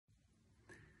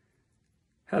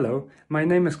Hello, my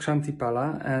name is Kshanti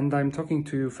Pala and I'm talking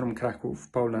to you from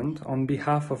Kraków, Poland, on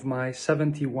behalf of my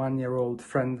 71-year-old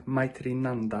friend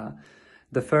Maitrinanada,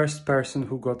 the first person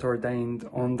who got ordained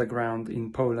on the ground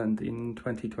in Poland in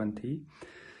 2020.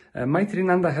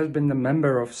 Maitrinanada has been a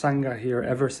member of Sangha here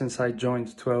ever since I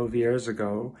joined 12 years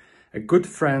ago. A good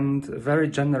friend, very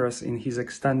generous in his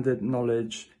extended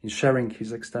knowledge, in sharing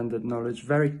his extended knowledge,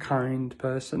 very kind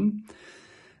person.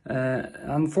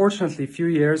 Unfortunately, a few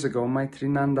years ago,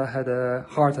 Maitrinanada had a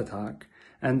heart attack,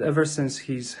 and ever since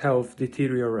his health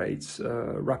deteriorates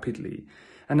rapidly.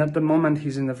 And at the moment,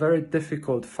 he's in a very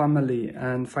difficult family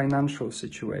and financial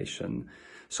situation.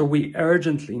 So we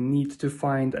urgently need to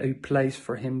find a place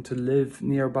for him to live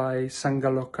nearby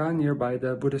Sangaloka, nearby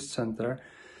the Buddhist center,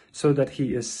 so that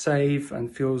he is safe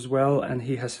and feels well and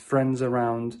he has friends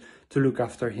around to look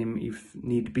after him if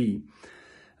need be.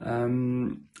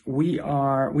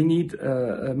 We need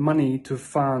money to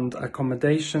fund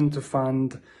accommodation, to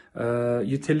fund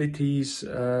utilities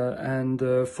and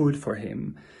food for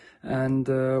him. And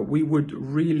we would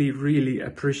really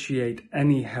appreciate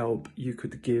any help you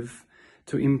could give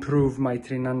to improve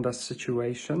Maitrinanada's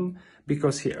situation,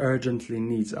 because he urgently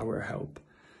needs our help.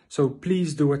 So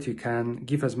please do what you can,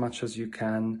 give as much as you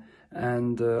can,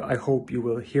 and I hope you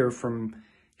will hear from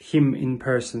him in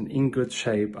person in good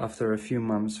shape after a few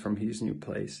months from his new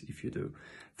place, if you do.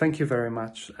 Thank you very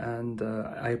much, and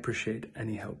I appreciate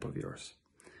any help of yours.